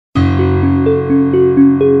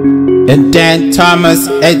Ndan Thomas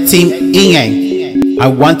Etim Inyang. I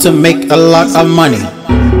want to make a lot of money.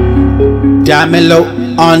 Damelo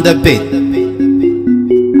on the beat.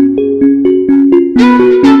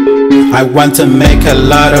 I want to make a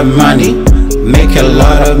lot of money, make a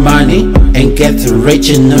lot of money, and get rich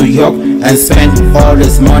in New York and spend all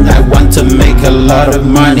this money. I want to make a lot of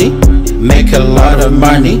money, make a lot of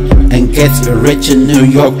money, and get rich in New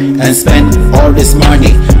York and spend all this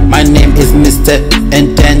money. My name is Mr.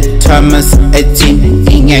 Ndan Thomas Etim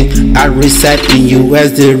Inyang. I reside in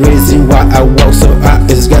US. The reason why I work so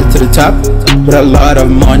hard is get to the top with a lot of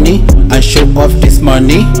money and show off this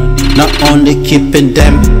money. Not only keeping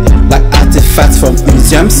them like artifacts from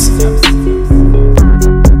museums.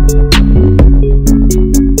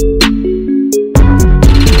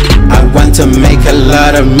 I want to make a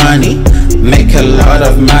lot of money, make a lot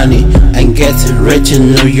of money, and get rich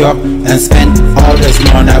in New York and spend all this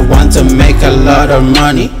money. I want to make a lot of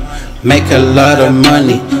money, make a lot of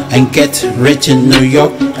money, and get rich in New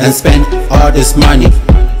York and spend all this money.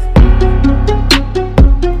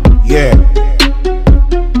 Yeah.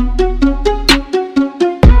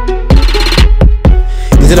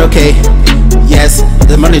 Is it okay? Yes. Is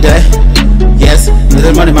the money there? Yes. Is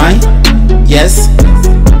the money mine? Yes.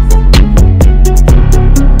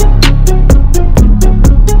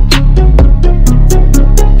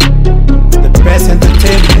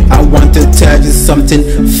 I want to tell you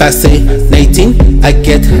something fascinating. I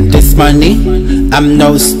get this money, I'm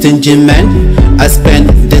no stingy man. I spend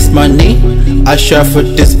this money, I share for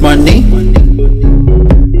this money.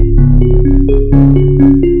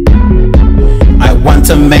 I want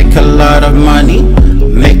to make a lot of money,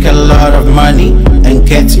 make a lot of money, and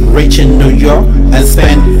get rich in New York and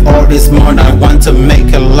spend all this money. I want to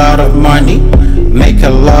make a lot of money, make a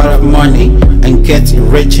lot of money, and get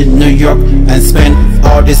rich in New York and spend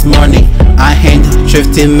all this money. I ain't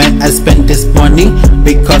thrifty man, I spend this money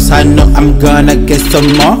because I know I'm gonna get some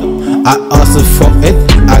more. I hustle for it,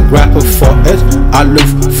 I grab for it, I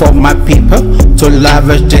look for my people to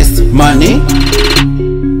lavish this money.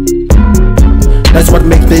 That's what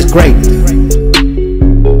makes this great.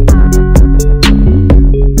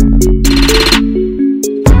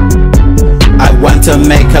 I want to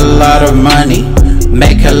make a lot of money,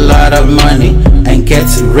 make a lot of money, and get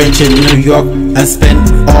rich in New York and spend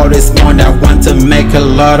all this money. I want to make a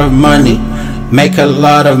lot of money, make a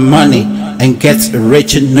lot of money, and get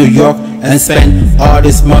rich in New York and spend all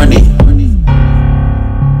this money.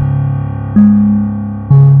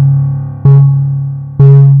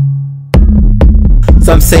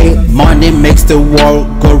 Some say money makes the world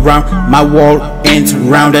go round. My world ain't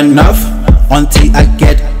round enough until I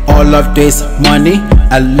get all of this money.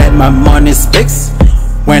 I let my money speak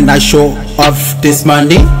when I show off this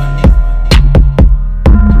money.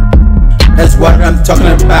 That's what I'm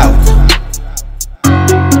talking about.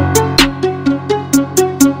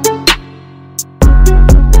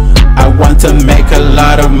 I want to make a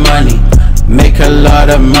lot of money, make a lot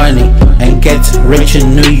of money, and get rich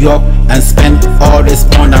in New York and spend all this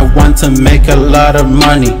money. I want to make a lot of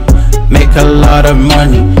money, make a lot of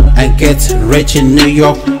money, and get rich in New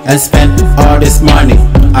York and spend all this money.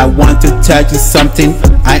 I want to tell you something,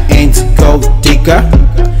 I ain't gold digger.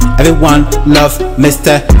 Everyone love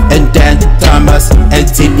Mr. Ndan Thomas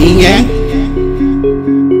Etim Inyang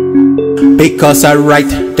because I write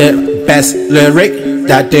the best lyric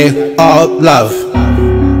that they all love.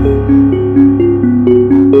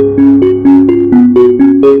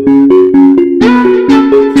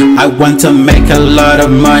 I want to make a lot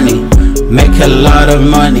of money, make a lot of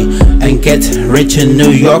money, and get rich in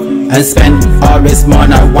New York and spend all this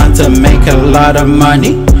money. I want to make a lot of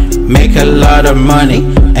money, make a lot of money,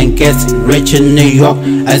 and get rich in New York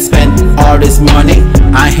and spend all this money.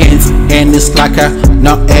 I ain't any slacker,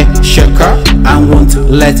 not a shaker. I won't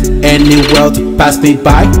let any wealth pass me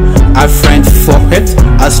by. I friend for it,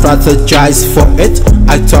 I strategize for it,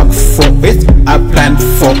 I talk for it, I plan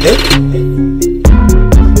for it.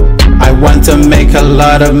 I want to make a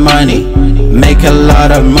lot of money, make a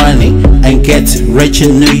lot of money, and get rich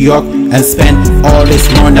in New York and spend all this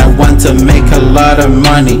money. I want to make a lot of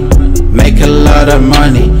money, make a lot of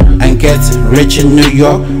money, and get rich in New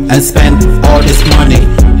York and spend all this money.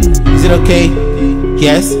 Is it okay?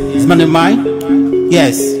 Yes. Is money mine?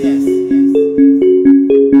 Yes.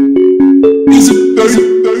 Is it